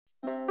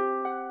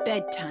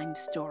bedtime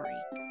story.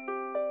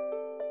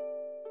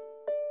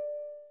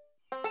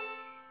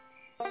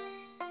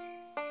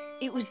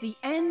 It was the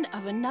end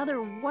of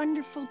another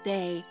wonderful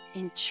day,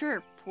 and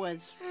Chirp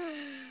was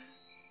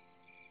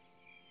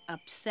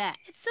upset.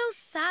 It's so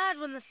sad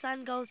when the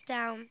sun goes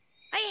down.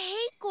 I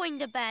hate going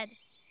to bed.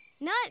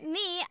 Not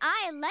me.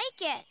 I like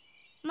it.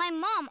 My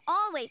mom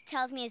always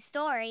tells me a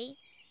story.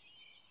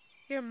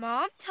 Your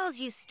mom tells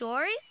you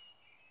stories?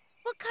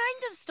 What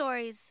kind of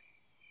stories?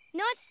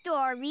 Not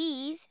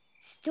stories.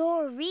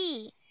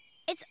 Story.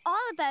 It's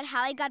all about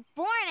how I got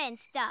born and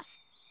stuff.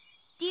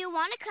 Do you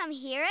want to come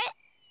hear it?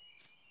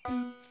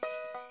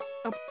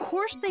 Of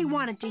course they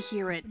wanted to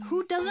hear it.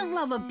 Who doesn't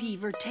love a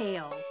beaver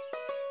tale?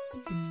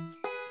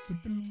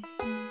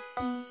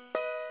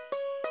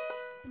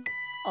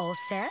 All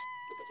set?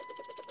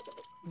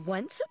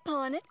 Once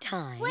upon a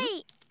time...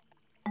 Wait.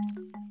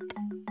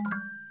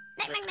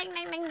 Nang, nang, nang,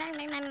 nang, nang,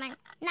 nang, nang, nang,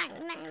 nang,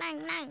 nang,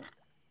 nang, nang.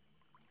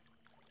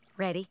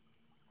 Ready?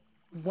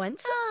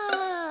 Once...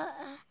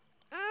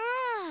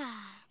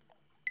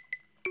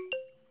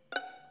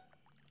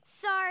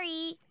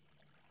 Sorry.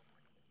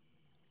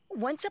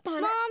 Once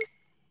upon Mom,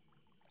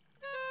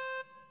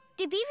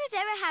 do beavers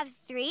ever have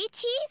 3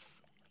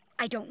 teeth?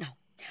 I don't know.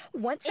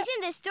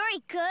 Isn't this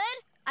story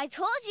good? I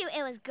told you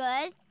it was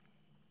good.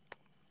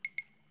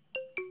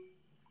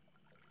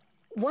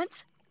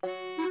 Once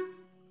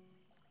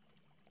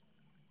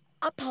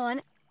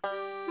upon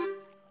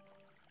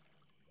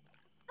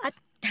a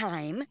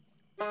time...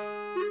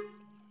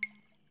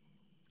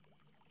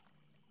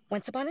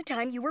 Once upon a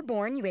time, you were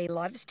born, you ate a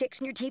lot of sticks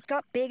and your teeth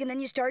got big, and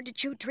then you started to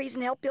chew trees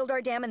and help build our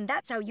dam, and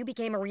that's how you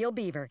became a real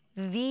beaver.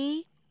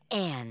 The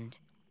end.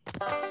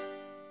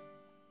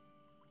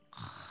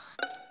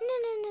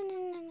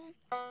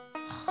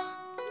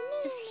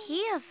 Is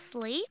he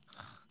asleep?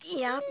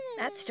 Yep,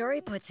 that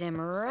story puts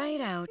him right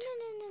out.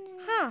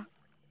 Huh.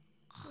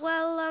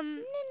 Well,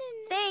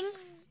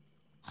 thanks.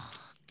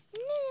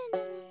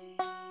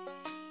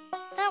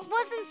 That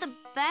wasn't the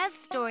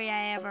best story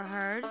I ever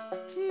heard.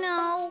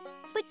 No,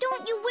 but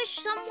don't you wish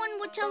someone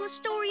would tell a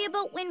story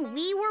about when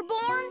we were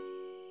born?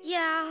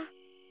 Yeah,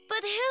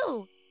 but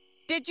who?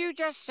 Did you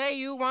just say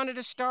you wanted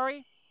a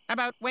story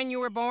about when you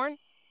were born?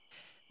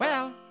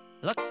 Well,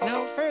 look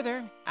no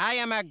further. I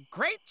am a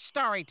great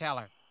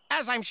storyteller,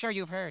 as I'm sure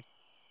you've heard.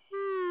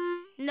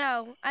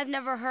 No, I've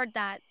never heard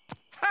that.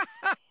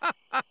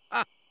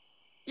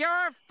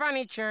 You're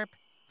funny, Chirp.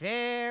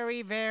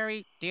 Very,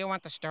 very. Do you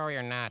want the story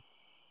or not?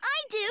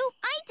 I do.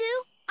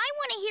 I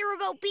want to hear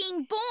about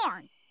being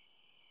born.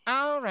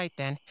 All right,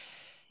 then.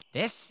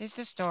 This is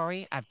the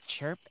story of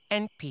Chirp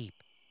and Peep.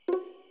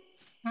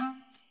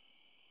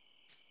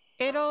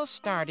 It all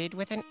started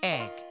with an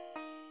egg.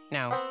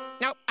 No,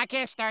 I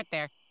can't start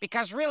there,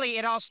 because really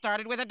it all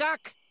started with a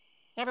duck.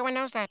 Everyone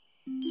knows that.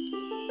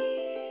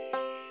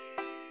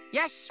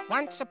 Yes,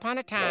 once upon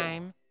a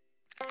time,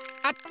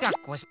 a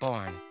duck was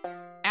born.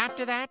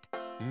 After that,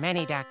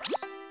 many ducks.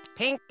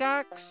 Pink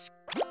ducks,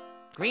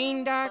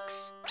 green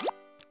ducks,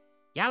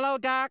 yellow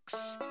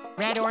ducks,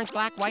 red, orange,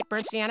 black, white,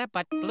 burnt sienna,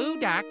 but blue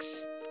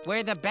ducks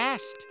were the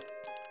best.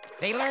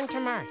 They learned to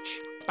march,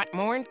 but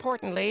more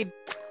importantly,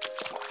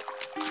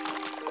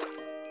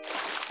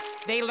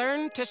 they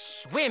learned to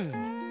swim.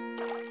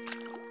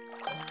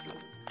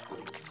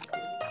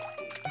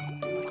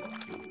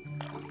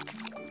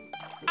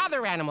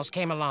 Other animals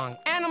came along,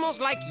 animals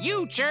like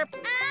you, Chirp,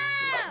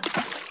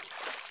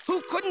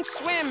 who couldn't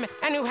swim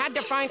and who had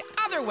to find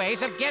other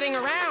ways of getting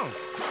around.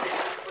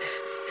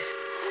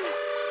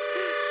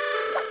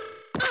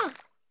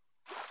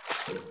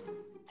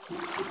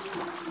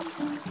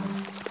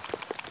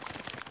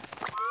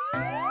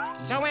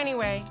 So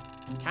anyway,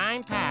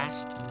 time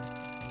passed.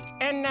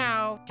 And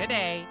now,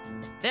 today,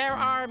 there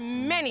are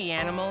many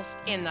animals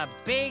in the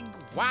big,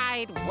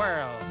 wide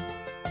world.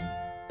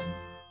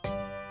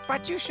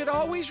 But you should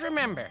always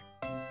remember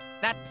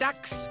that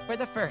ducks were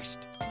the first.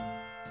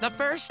 The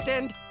first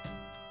and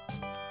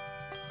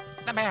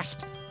the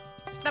best.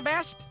 The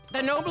best,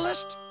 the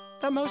noblest,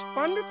 the most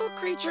wonderful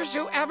creatures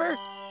who ever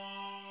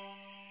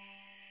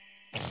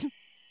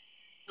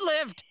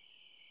lived.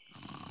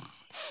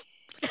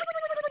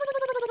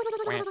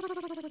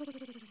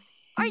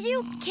 Are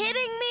you kidding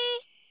me?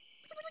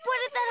 What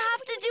did that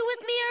have to do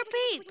with me or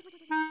Pete?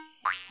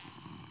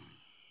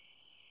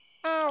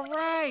 Oh,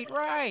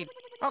 right.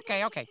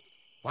 Okay.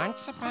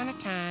 Once upon a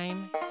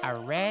time, a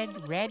red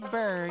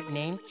bird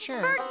named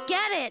Chirp.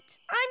 Forget it.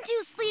 I'm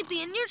too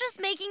sleepy and you're just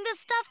making this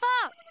stuff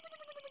up.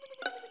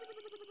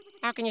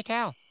 How can you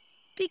tell?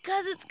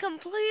 Because it's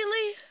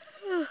completely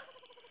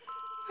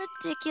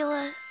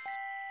ridiculous.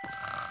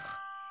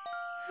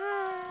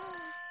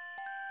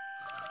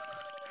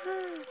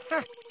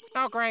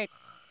 Oh, great.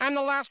 I'm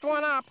the last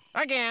one up,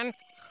 again.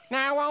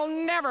 Now I'll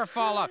never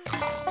fall up.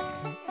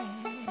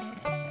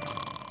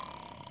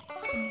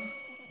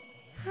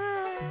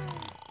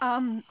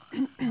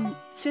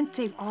 Since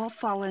they've all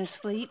fallen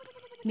asleep,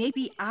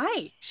 maybe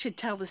I should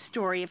tell the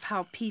story of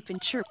how Peep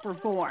and Chirp were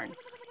born.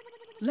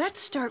 Let's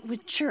start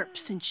with Chirp,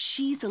 since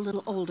she's a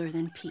little older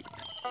than Peep.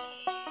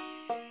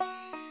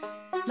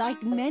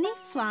 Like many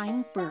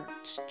flying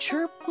birds,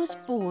 Chirp was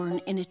born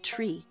in a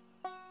tree.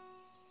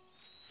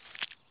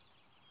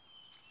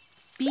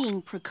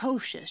 Being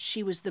precocious,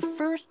 she was the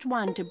first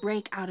one to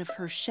break out of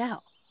her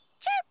shell.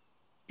 Chirp!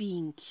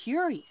 Being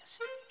curious,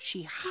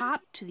 she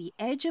hopped to the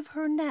edge of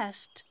her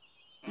nest,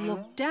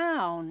 looked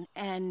down,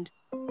 and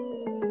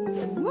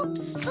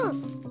whoops!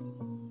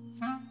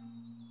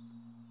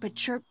 But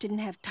Chirp didn't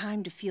have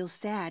time to feel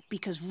sad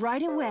because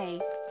right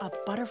away, a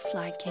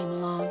butterfly came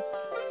along.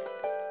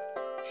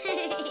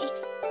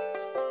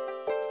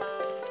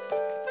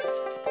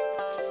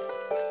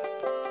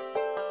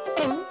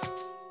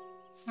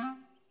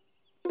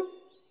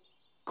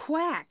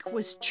 Quack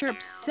was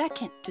Chirp's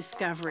second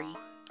discovery.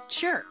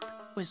 Chirp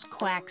was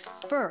Quack's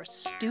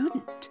first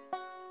student.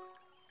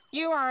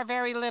 You are a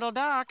very little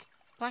duck.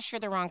 Plus,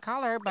 you're the wrong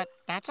color, but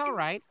that's all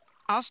right.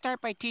 I'll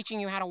start by teaching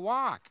you how to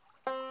walk.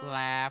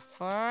 Left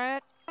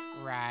foot,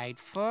 right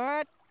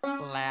foot,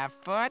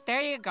 left foot.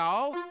 There you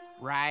go.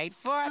 Right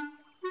foot,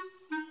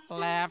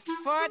 left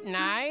foot.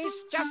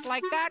 Nice. Just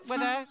like that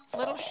with a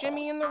little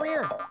shimmy in the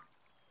rear.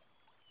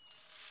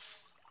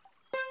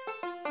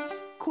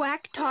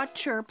 Quack taught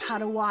Chirp how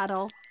to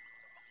waddle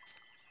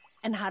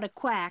and how to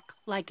quack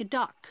like a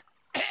duck.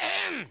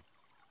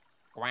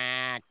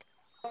 Quack.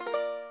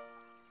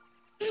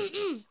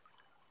 Chirp!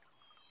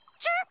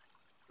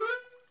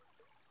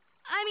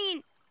 I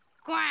mean,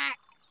 quack.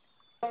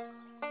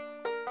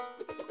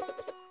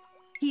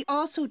 He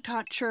also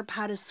taught Chirp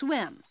how to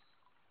swim.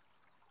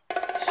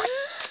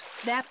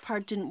 That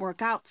part didn't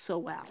work out so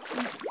well.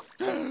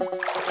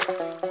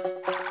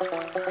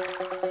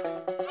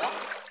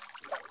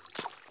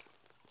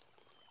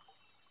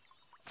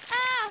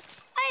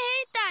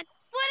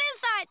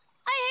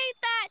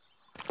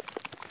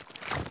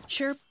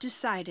 Chirp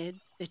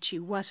decided that she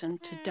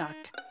wasn't a duck.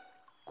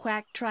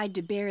 Quack tried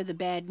to bear the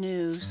bad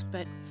news,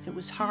 but it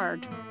was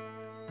hard.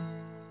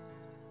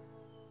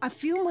 A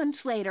few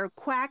months later,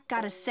 Quack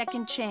got a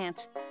second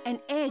chance. An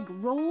egg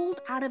rolled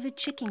out of a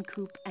chicken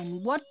coop,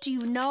 and what do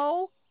you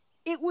know?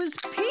 It was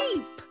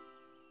Peep!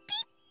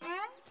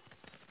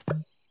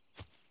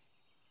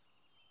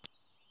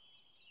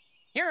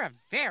 You're a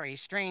very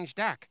strange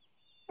duck.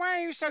 Why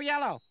are you so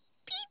yellow?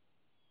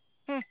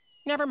 Peep!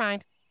 Never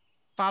mind.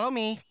 Follow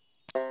me.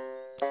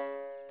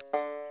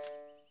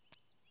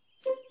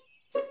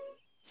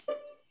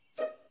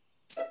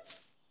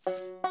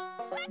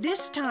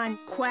 This time,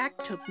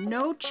 Quack took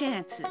no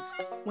chances.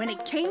 When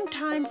it came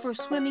time for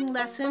swimming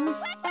lessons...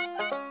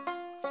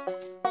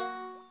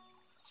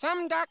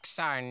 Some ducks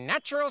are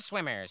natural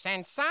swimmers,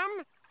 and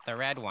some, the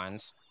red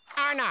ones,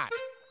 are not.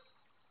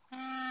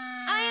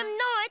 I am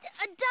not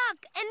a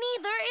duck, and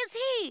neither is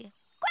he.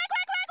 Quack,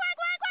 quack, quack,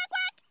 quack,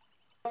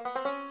 quack,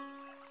 quack,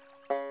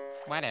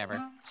 quack.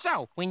 Whatever.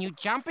 So, when you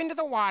jump into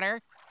the water,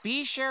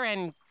 be sure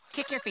and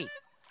kick your feet.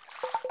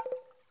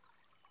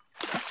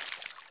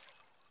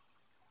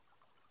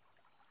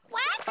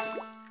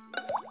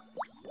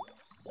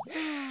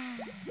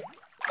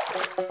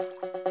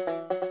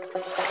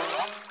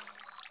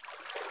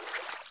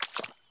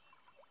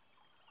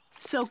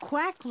 So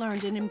Quack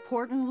learned an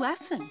important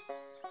lesson.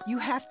 You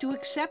have to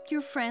accept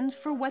your friends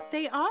for what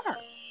they are,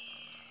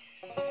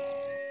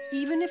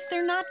 even if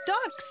they're not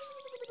ducks.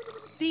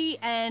 The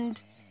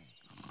end.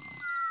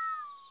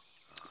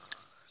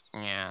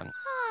 Yeah.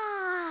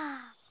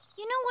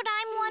 You know what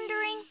I'm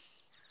wondering?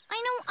 I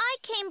know I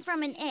came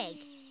from an egg,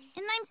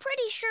 and I'm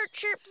pretty sure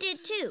Chirp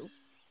did too.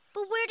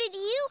 But where did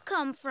you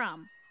come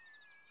from?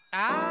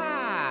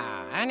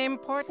 Ah, an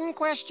important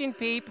question,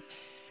 Peep.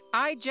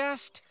 I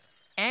just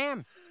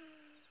am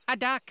a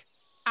duck.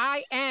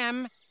 I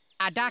am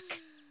a duck.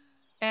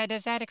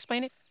 Does that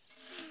explain it?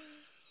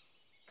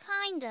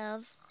 Kind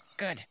of.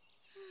 Good.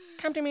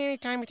 Come to me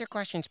anytime with your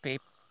questions,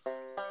 Peep.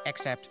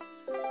 Except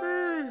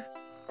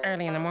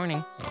early in the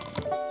morning.